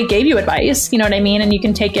least they gave you advice, you know what I mean? And you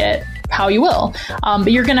can take it how you will.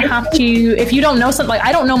 But you're going to have to, if you don't know something, like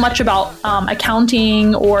I don't know much about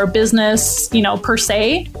accounting or business, per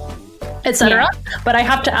se, etc. But I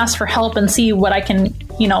have to ask for help and see what I can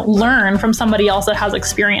learn from somebody else that has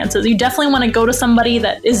experiences. You definitely want to go to somebody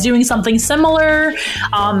that is doing something similar,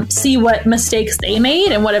 see what mistakes they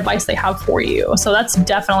made and what advice they have for you. So that's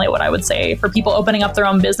definitely what I would say for people opening up their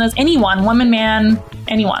own business. Anyone, woman, man,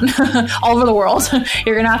 anyone, all over the world,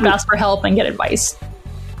 you're going to have to ask for help and get advice.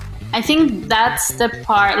 I think that's the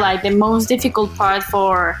part, like the most difficult part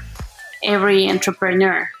for every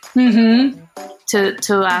entrepreneur. Mm-hmm.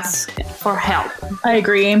 To ask for help. I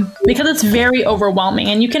agree, because it's very overwhelming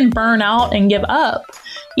and you can burn out and give up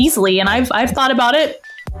easily. And I've thought about it.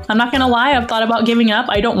 I'm not going to lie. I've thought about giving up.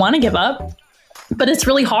 I don't want to give up, but it's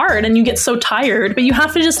really hard and you get so tired. But you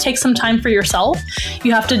have to just take some time for yourself.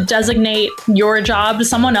 You have to designate your job to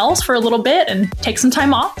someone else for a little bit and take some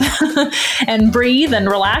time off and breathe and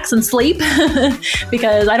relax and sleep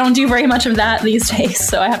because I don't do very much of that these days.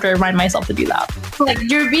 So I have to remind myself to do that. Like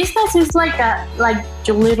your business is like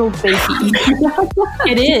your little baby.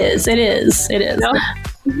 It is. No?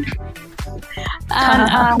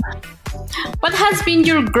 And what has been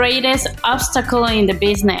your greatest obstacle in the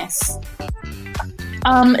business?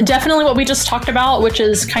 Definitely what we just talked about, which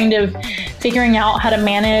is kind of figuring out how to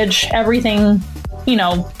manage everything,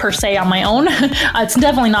 per se on my own. It's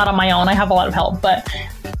definitely not on my own. I have a lot of help, but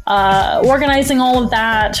organizing all of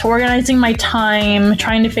that, organizing my time,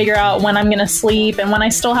 trying to figure out when I'm going to sleep and when I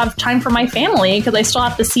still have time for my family, because I still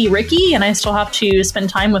have to see Ricky and I still have to spend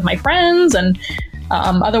time with my friends, and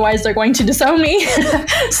otherwise they're going to disown me.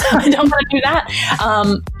 So I don't want to do that.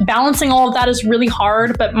 Balancing all of that is really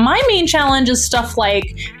hard, but my main challenge is stuff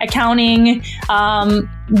like accounting,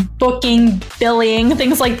 booking, billing,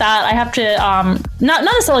 things like that. I have to, not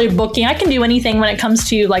necessarily booking. I can do anything when it comes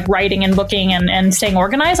to like writing and booking and staying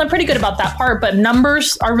organized. I'm pretty good about that part, but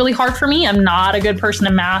numbers are really hard for me. I'm not a good person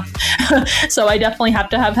in math. So I definitely have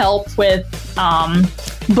to have help with,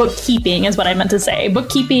 bookkeeping is what I meant to say.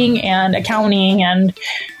 Bookkeeping and accounting and,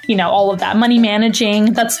 all of that. Money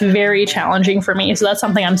managing, that's very challenging for me. So that's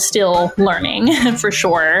something I'm still learning for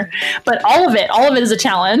sure. But all of it is a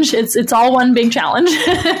challenge. It's all one big challenge.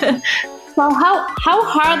 So how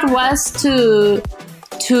hard was to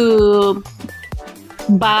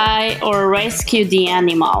buy or rescue the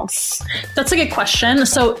animals? That's a good question.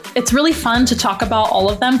 So it's really fun to talk about all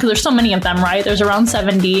of them because there's so many of them, right? There's around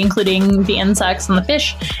 70, including the insects and the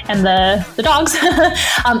fish and the dogs.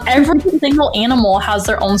 Every single animal has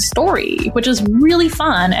their own story, which is really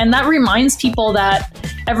fun. And that reminds people that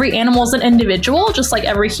every animal is an individual, just like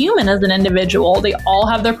every human is an individual. They all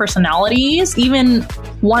have their personalities. Even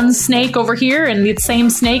one snake over here and the same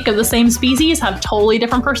snake of the same species have totally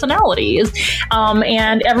different personalities.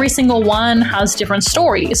 And every single one has different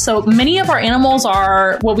stories. So many of our animals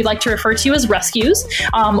are what we like to refer to as rescues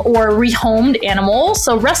or rehomed animals.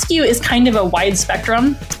 So rescue is kind of a wide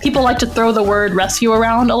spectrum. People like to throw the word rescue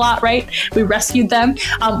around a lot, right? We rescued them,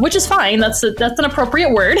 which is fine. That's an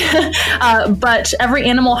appropriate word. But every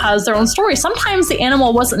animal has their own story. Sometimes the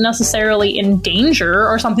animal wasn't necessarily in danger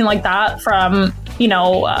or something like that from,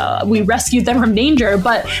 we rescued them from danger,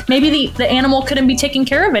 but maybe the animal couldn't be taken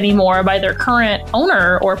care of anymore by their current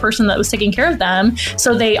owner or person that was taking care of them.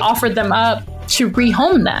 So they offered them up to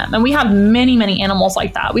rehome them. And we have many, many animals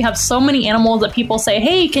like that. We have so many animals that people say,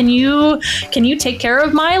 hey, can you take care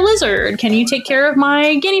of my lizard? Can you take care of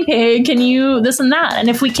my guinea pig? Can you this and that? And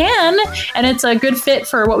if we can, and it's a good fit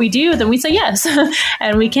for what we do, then we say yes.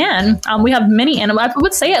 And we can. We have many animals. I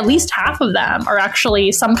would say at least half of them are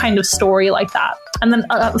actually some kind of story like that. And then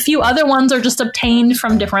a few other ones are just obtained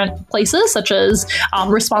from different places, such as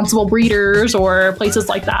responsible breeders or places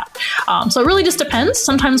like that. So it really just depends.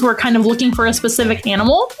 Sometimes we're kind of looking for a specific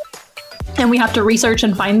animal and we have to research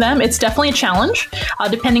and find them. It's definitely a challenge,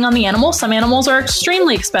 depending on the animal. Some animals are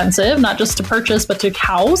extremely expensive, not just to purchase, but to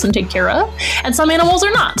house and take care of. And some animals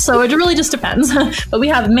are not. So it really just depends. But we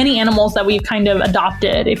have many animals that we've kind of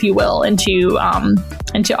adopted, if you will, into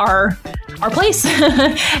our place.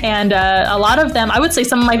 And a lot of them, I would say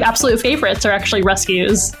some of my absolute favorites are actually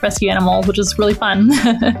rescue animals, which is really fun.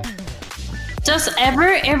 Does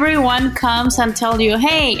everyone comes and tell you,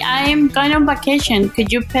 hey, I'm going on vacation.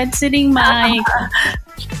 Could you pet sitting my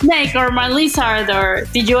snake or my lizard? Or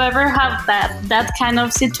did you ever have that kind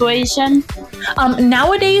of situation?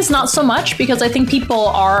 Nowadays, not so much, because I think people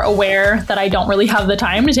are aware that I don't really have the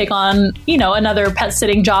time to take on, another pet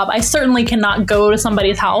sitting job. I certainly cannot go to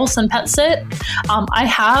somebody's house and pet sit. I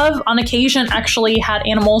have on occasion actually had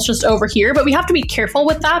animals just over here, but we have to be careful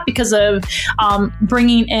with that because of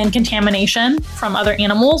bringing in contamination from other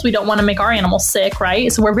animals. We don't want to make our animals sick,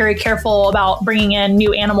 right? So we're very careful about bringing in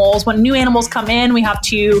new animals. When new animals come in, we have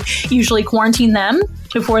to usually quarantine them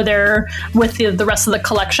before they're with the rest of the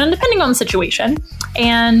collection, depending on the situation. situation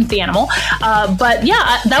and the animal. But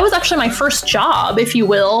yeah, that was actually my first job, if you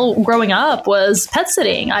will, growing up, was pet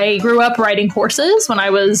sitting. I grew up riding horses when I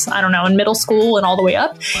was, I don't know, in middle school and all the way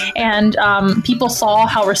up. And people saw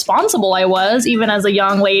how responsible I was, even as a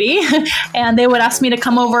young lady. And they would ask me to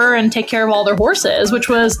come over and take care of all their horses, which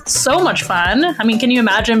was so much fun. I mean, can you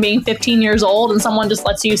imagine being 15 years old and someone just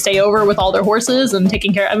lets you stay over with all their horses and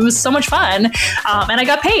taking care of it? It was so much fun. And I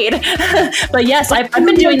got paid. But yes, I've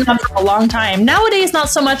been doing that for a long time. Nowadays, not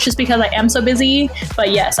so much just because I am so busy.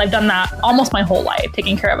 But yes, I've done that almost my whole life,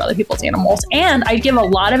 taking care of other people's animals. And I give a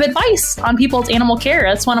lot of advice on people's animal care.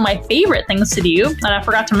 That's one of my favorite things to do. And I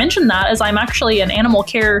forgot to mention that, as I'm actually an animal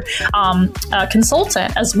care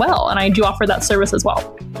consultant as well. And I do offer that service as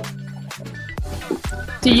well.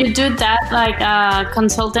 Do you do that like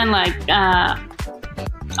consultant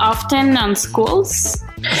often on schools?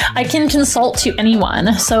 I can consult to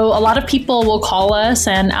anyone. So a lot of people will call us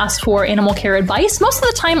and ask for animal care advice. Most of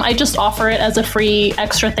the time, I just offer it as a free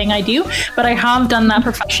extra thing I do, but I have done that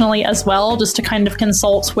professionally as well, just to kind of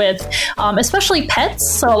consult with, especially pets.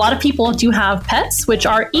 So a lot of people do have pets, which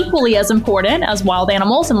are equally as important as wild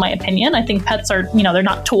animals, in my opinion. I think pets are, they're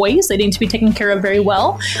not toys. They need to be taken care of very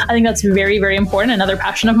well. I think that's very, very important. Another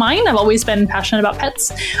passion of mine. I've always been passionate about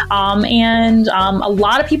pets. And a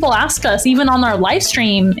lot of people ask us, even on our live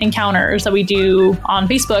stream encounters that we do on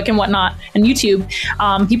Facebook and whatnot and YouTube,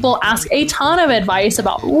 people ask a ton of advice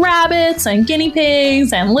about rabbits and guinea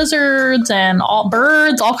pigs and lizards and all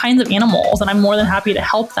birds, all kinds of animals, and I'm more than happy to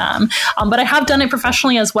help them. But I have done it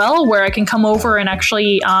professionally as well, where I can come over and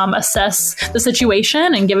actually assess the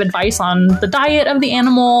situation and give advice on the diet of the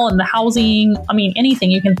animal and the housing. I mean,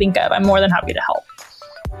 anything you can think of, I'm more than happy to help.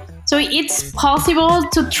 So it's possible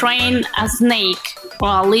to train a snake or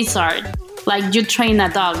a lizard like you train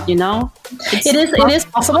a dog, It is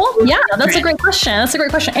possible. Yeah, that's a great question.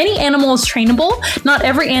 Any animal is trainable. Not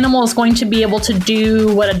every animal is going to be able to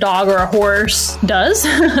do what a dog or a horse does,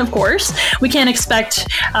 of course. We can't expect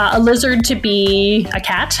a lizard to be a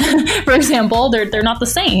cat, for example. They're not the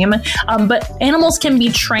same. But animals can be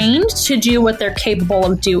trained to do what they're capable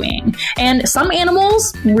of doing. And some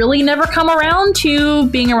animals really never come around to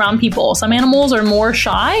being around people. Some animals are more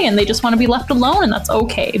shy and they just want to be left alone, and that's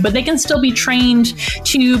okay. But they can still be trained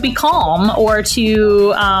to be calm, or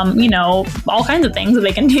to, all kinds of things that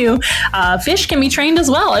they can do. Fish can be trained as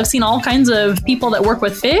well. I've seen all kinds of people that work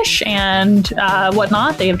with fish and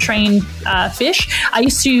whatnot. They have trained fish. I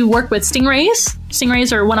used to work with stingrays.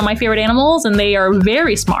 Stingrays are one of my favorite animals, and they are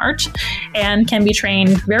very smart and can be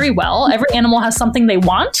trained very well. Every animal has something they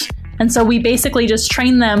want. And so we basically just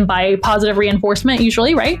train them by positive reinforcement,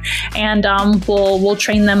 usually, right? And we'll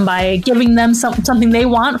train them by giving them something they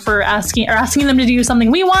want for asking them to do something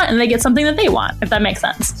we want, and they get something that they want, if that makes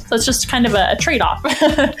sense. So it's just kind of a trade-off.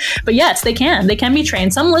 But yes, they can be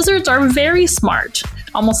trained. Some lizards are very smart,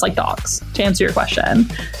 almost like dogs, to answer your question.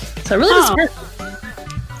 So it really just depends.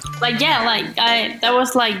 That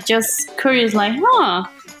was just curious,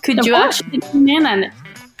 could you actually come in? And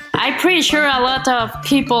I'm pretty sure a lot of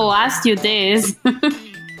people asked you this.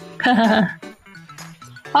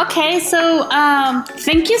 Okay, so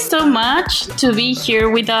thank you so much to be here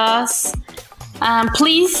with us.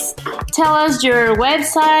 Please tell us your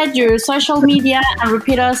website, your social media, and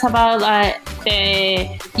repeat us about the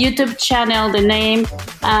YouTube channel, the name,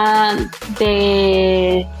 and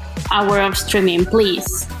the hour of streaming,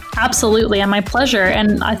 please. Absolutely, and my pleasure.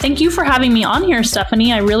 And I thank you for having me on here,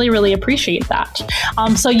 Stephanie. I really, really appreciate that.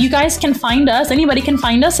 So you guys can find us, anybody can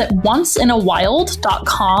find us at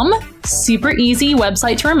onceinawild.com. Super easy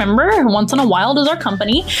website to remember. Once in a Wild is our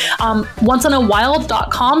company.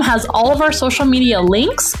 Onceinawild.com has all of our social media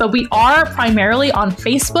links, but we are primarily on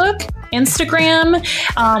Facebook, Instagram.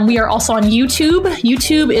 We are also on YouTube.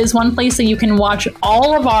 YouTube is one place that you can watch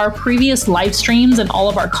all of our previous live streams and all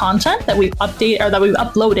of our content that we've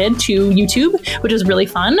uploaded to YouTube, which is really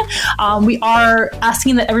fun. We are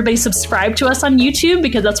asking that everybody subscribe to us on YouTube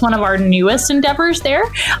because that's one of our newest endeavors there.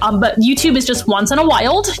 But YouTube is just Once in a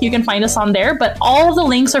Wild. You can find us on there, but all of the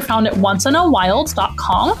links are found at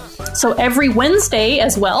onceinawild.com. So every Wednesday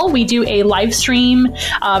as well, we do a live stream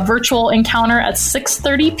virtual encounter at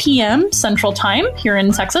 6:30 p.m. Central Time here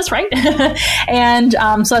in Texas, right? And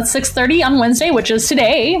so that's 6:30 on Wednesday, which is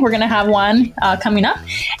today. We're going to have one coming up,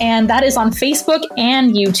 and that is on Facebook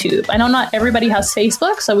and YouTube. I know not everybody has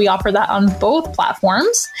Facebook, so we offer that on both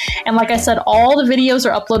platforms. And like I said, all the videos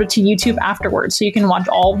are uploaded to YouTube afterwards, so you can watch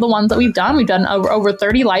all of the ones that we've done. We've done over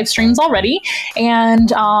 30 live streams already.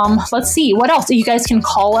 And let's see, what else? You guys can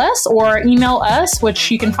call us us or email us,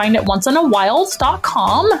 which you can find at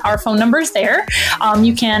onceinawild.com. Our phone number is there.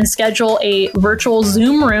 You can schedule a virtual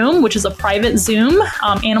Zoom room, which is a private Zoom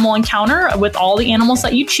animal encounter with all the animals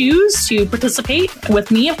that you choose to participate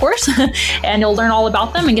with me, of course, and you'll learn all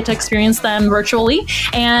about them and get to experience them virtually.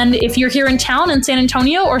 And if you're here in town in San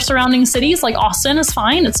Antonio or surrounding cities like Austin is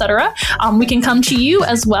fine, etc., we can come to you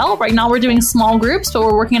as well. Right now we're doing small groups, but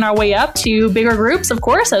we're working our way up to bigger groups, of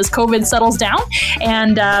course, as COVID settles down.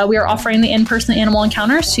 And we are offering the in-person animal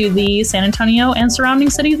encounters to the San Antonio and surrounding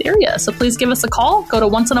cities area. So please give us a call. Go to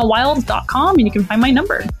onceinawild.com and you can find my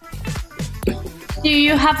number. Do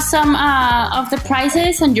you have some of the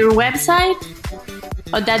prices on your website?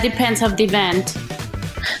 Or that depends on the event?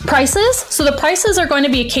 Prices? So the prices are going to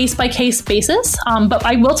be a case-by-case basis, but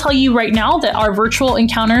I will tell you right now that our virtual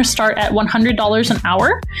encounters start at $100 an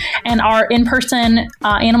hour, and our in-person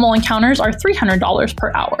animal encounters are $300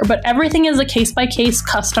 per hour, but everything is a case-by-case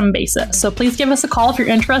custom basis. So please give us a call if you're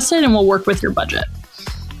interested, and we'll work with your budget.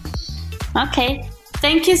 Okay.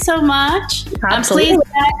 Thank you so much. Absolutely. And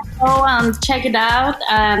please go and check it out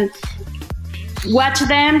and watch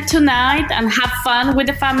them tonight and have fun with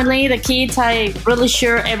the family, the kids. I'm really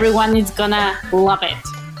sure everyone is gonna love it.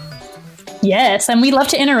 Yes, and we love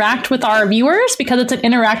to interact with our viewers because it's an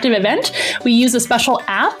interactive event. We use a special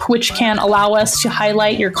app which can allow us to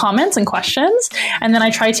highlight your comments and questions, and then I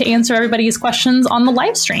try to answer everybody's questions on the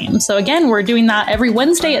live stream. So again, we're doing that every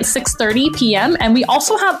Wednesday at 6:30 p.m. and we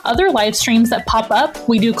also have other live streams that pop up.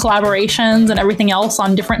 We do collaborations and everything else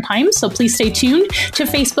on different times, so please stay tuned to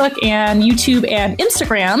Facebook and YouTube and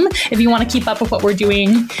Instagram if you want to keep up with what we're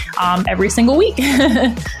doing every single week.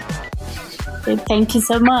 Thank you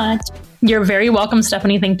so much. You're very welcome,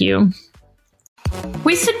 Stephanie. Thank you.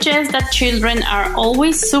 We suggest that children are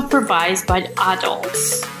always supervised by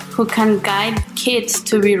adults who can guide kids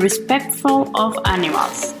to be respectful of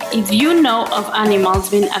animals. If you know of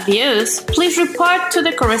animals being abused, please report to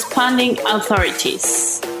the corresponding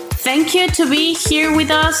authorities. Thank you to be here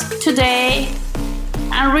with us today.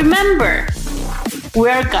 And remember, we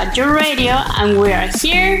are Got Your Radio and we are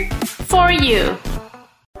here for you.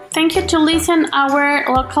 Thank you to listen our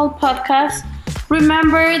local podcast.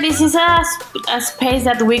 Remember, this is a space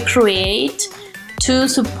that we create to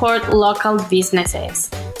support local businesses.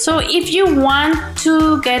 So if you want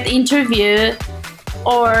to get interviewed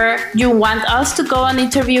or you want us to go and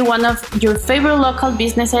interview one of your favorite local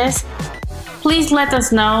businesses, please let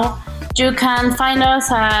us know. You can find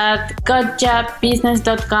us at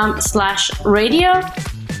gotjabusiness.com/radio.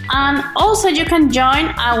 And also you can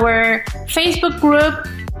join our Facebook group,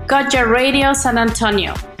 Got Your Radio San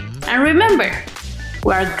Antonio. And remember,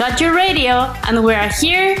 we're Got Your Radio and we are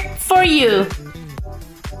here for you.